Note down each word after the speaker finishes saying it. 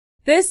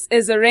This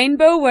is a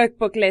Rainbow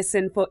Workbook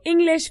lesson for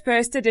English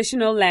First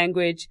Additional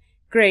Language,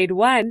 Grade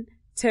 1,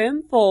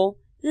 Term 4,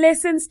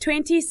 Lessons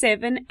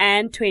 27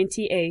 and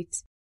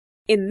 28.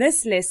 In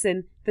this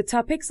lesson, the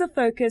topics of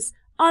focus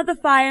are the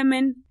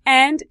firemen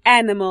and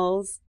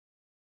animals.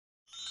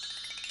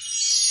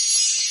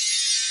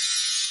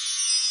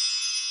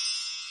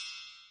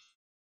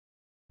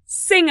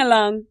 Sing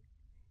along.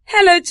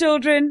 Hello,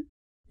 children.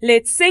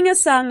 Let's sing a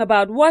song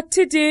about what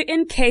to do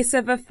in case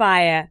of a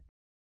fire.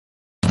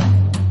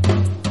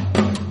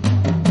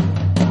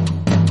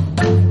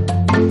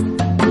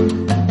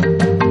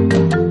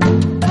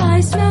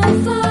 I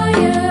smell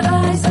fire,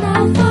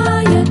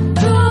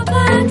 drop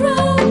and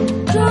roll,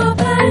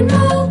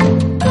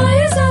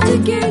 fire's out to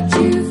get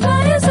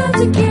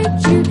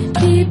you,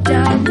 keep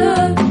down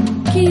low,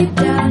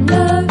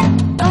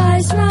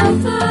 I smell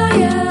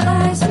fire,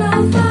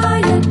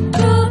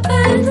 drop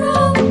and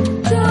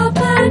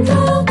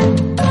roll,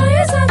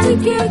 fire's out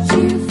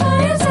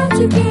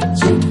to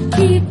get you,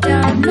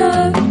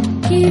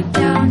 keep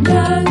down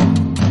low.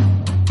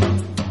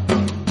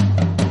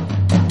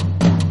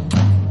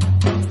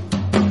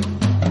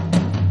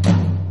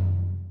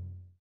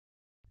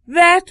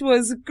 That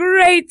was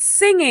great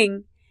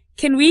singing.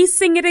 Can we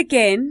sing it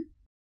again?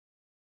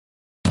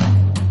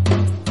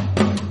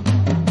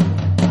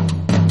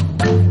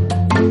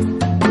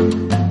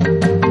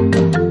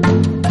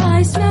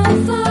 I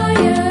smell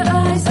fire,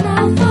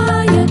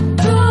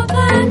 drop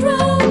and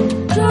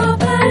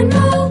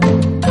roll,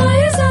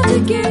 fire's out to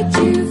get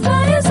you,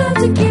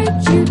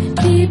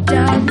 keep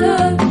down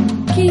low,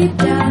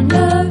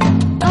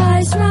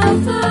 I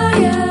smell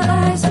fire,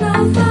 drop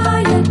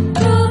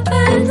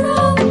and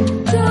roll,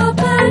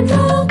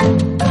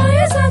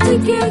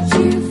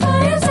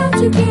 fire's out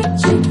to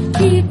get you,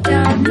 keep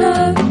down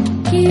low.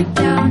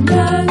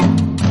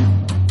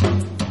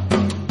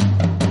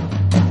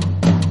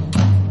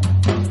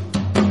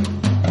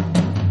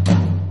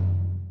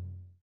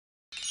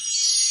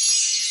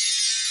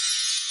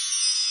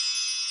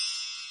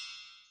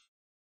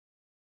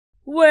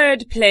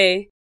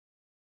 Wordplay.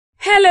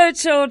 Hello,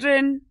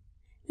 children.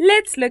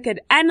 Let's look at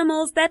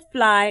animals that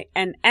fly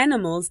and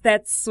animals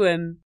that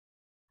swim.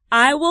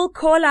 I will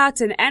call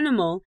out an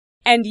animal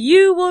and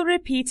you will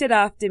repeat it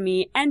after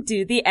me and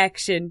do the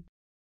action.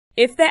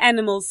 If the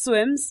animal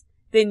swims,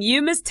 then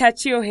you must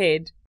touch your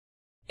head.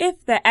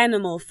 If the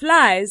animal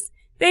flies,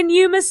 then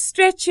you must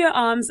stretch your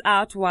arms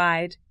out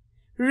wide.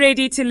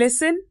 Ready to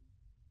listen?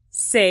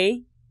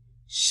 Say,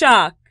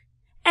 shark,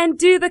 and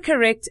do the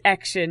correct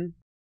action.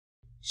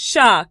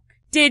 Shark.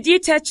 Did you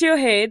touch your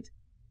head?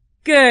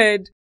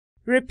 Good.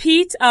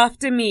 Repeat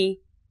after me.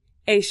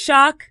 A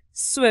shark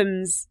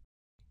swims.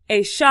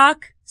 A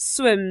shark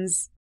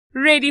swims.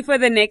 Ready for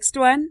the next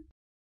one?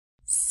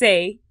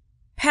 Say,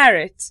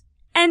 parrot,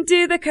 and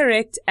do the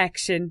correct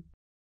action.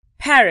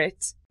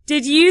 Parrot.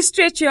 Did you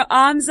stretch your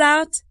arms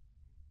out?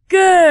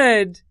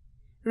 Good.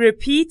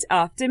 Repeat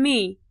after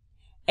me.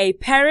 A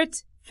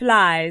parrot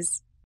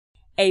flies.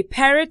 A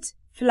parrot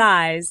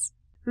flies.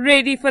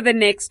 Ready for the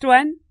next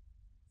one?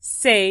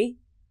 Say,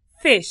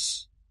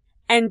 fish,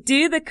 and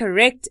do the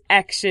correct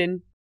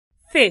action.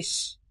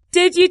 Fish.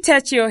 Did you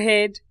touch your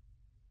head?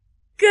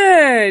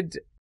 Good.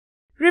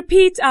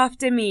 Repeat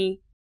after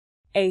me.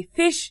 A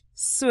fish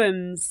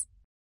swims.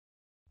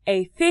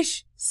 A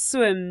fish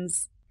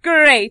swims.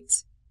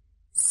 Great.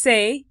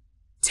 Say,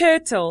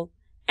 turtle,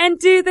 and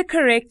do the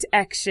correct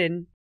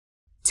action.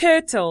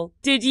 Turtle.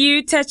 Did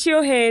you touch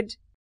your head?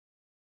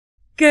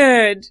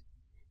 Good.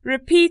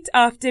 Repeat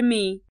after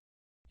me.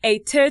 A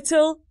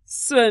turtle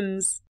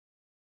swims.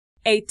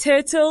 A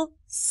turtle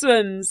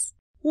swims.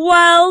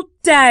 Well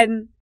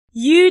done!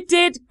 You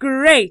did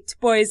great,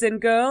 boys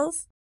and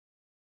girls.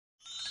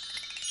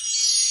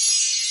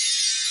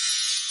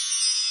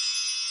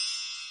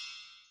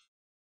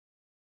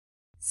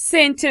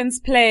 Sentence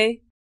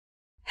play.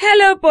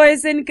 Hello,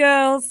 boys and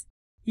girls.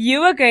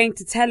 You are going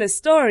to tell a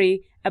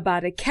story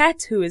about a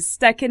cat who is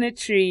stuck in a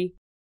tree.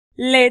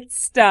 Let's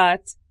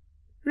start.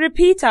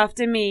 Repeat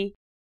after me.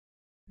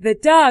 The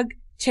dog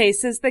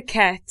chases the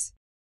cat.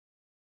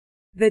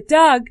 The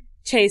dog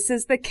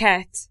chases the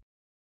cat.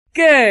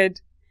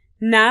 Good.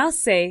 Now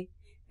say,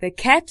 the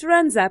cat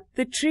runs up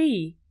the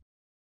tree.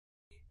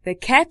 The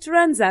cat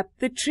runs up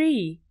the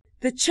tree.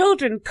 The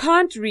children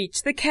can't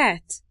reach the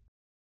cat.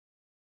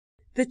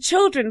 The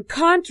children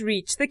can't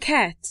reach the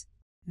cat.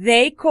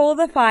 They call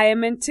the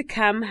firemen to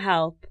come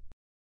help.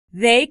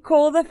 They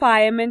call the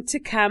firemen to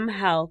come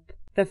help.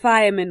 The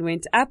firemen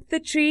went up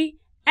the tree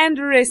and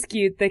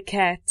rescued the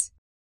cat.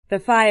 The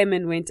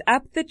fireman went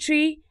up the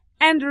tree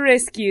and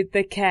rescued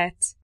the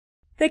cat.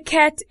 The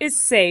cat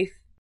is safe.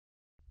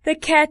 The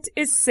cat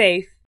is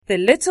safe. The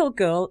little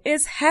girl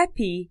is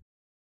happy.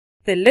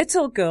 The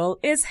little girl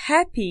is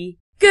happy.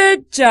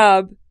 Good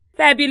job!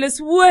 Fabulous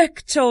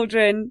work,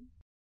 children!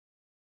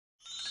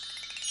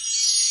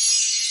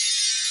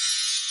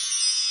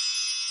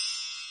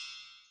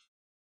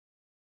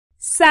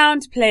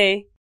 Sound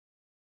play.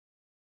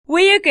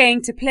 We are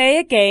going to play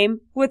a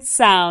game with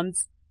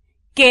sounds.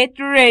 Get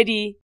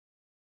ready.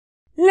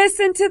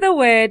 Listen to the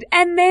word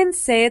and then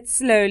say it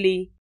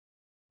slowly.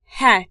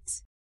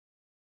 Hat.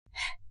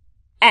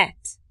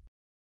 At.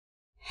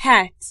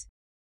 Hat.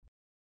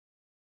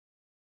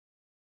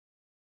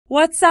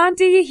 What sound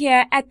do you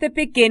hear at the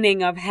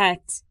beginning of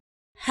hat?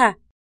 H.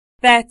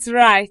 That's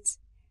right.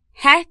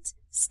 Hat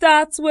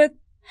starts with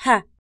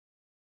H.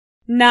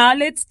 Now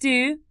let's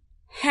do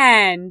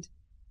hand.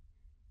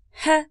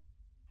 H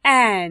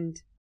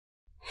and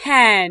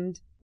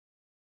hand.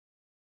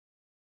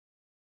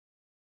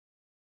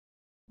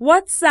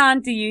 What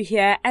sound do you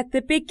hear at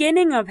the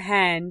beginning of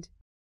hand?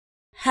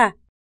 H.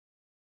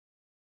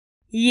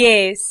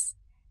 Yes,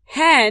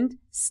 hand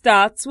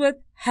starts with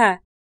H.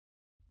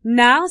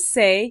 Now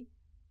say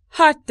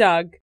hot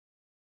dog.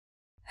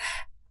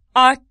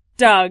 Hot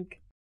dog.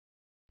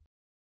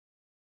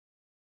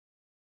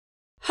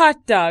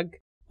 Hot dog.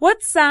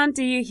 What sound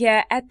do you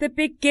hear at the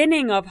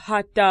beginning of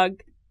hot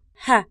dog?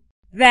 H.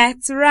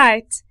 That's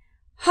right.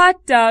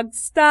 Hot dog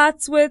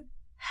starts with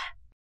H.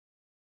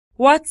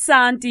 What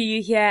sound do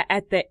you hear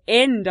at the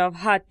end of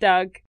hot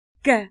dog?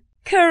 G.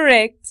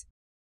 Correct.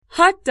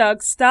 Hot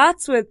dog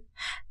starts with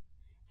H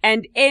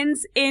and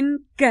ends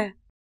in G.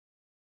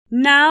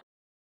 Now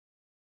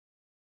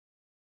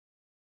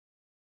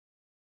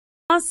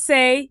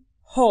say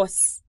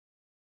horse.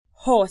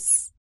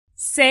 Horse.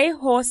 Say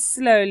horse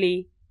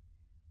slowly.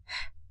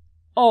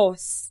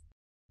 Horse.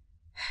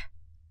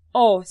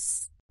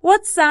 Horse.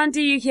 What sound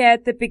do you hear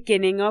at the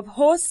beginning of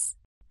horse?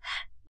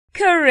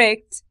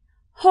 Correct.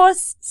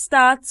 Horse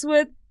starts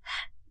with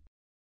H.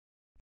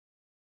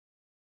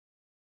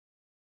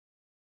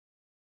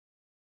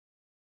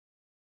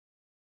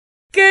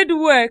 Good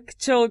work,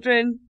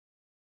 children.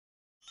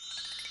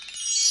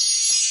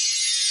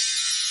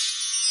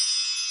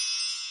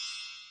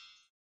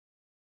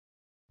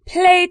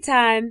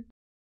 Playtime.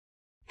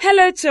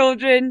 Hello,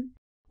 children.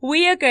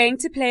 We are going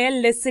to play a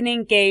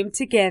listening game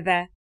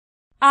together.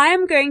 I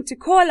am going to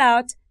call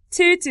out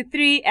 2 to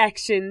 3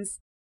 actions.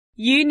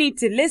 You need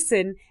to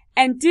listen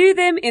and do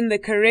them in the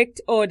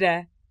correct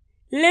order.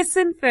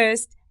 Listen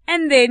first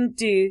and then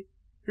do.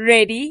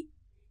 Ready?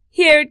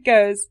 Here it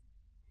goes.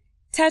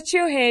 Touch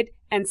your head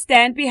and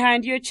stand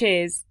behind your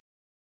chairs.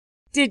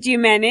 Did you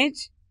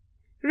manage?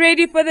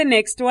 Ready for the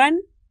next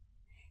one?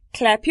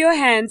 Clap your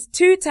hands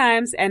 2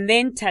 times and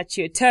then touch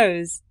your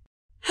toes.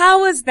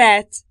 How was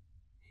that?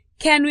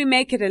 Can we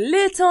make it a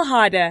little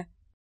harder?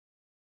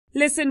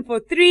 Listen for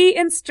 3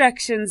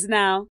 instructions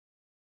now.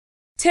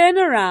 Turn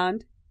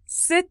around,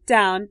 sit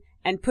down,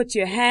 and put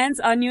your hands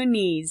on your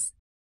knees.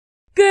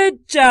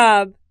 Good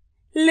job!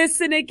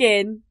 Listen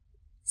again.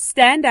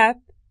 Stand up,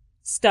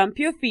 stomp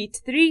your feet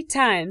 3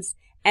 times,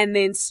 and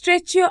then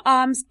stretch your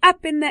arms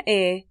up in the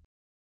air.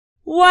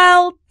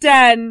 Well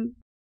done!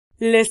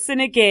 Listen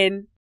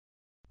again.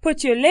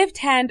 Put your left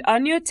hand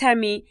on your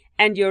tummy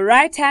and your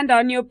right hand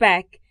on your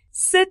back.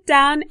 Sit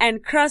down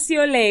and cross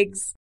your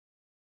legs.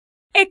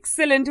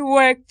 Excellent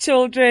work,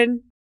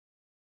 children.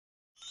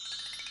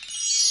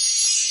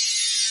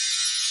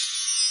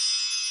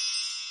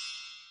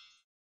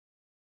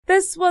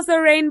 This was a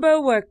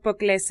Rainbow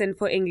Workbook lesson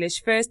for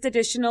English First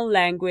Additional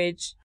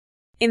Language.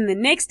 In the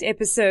next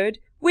episode,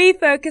 we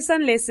focus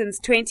on lessons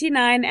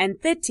 29 and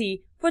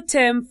 30 for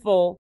Term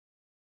 4.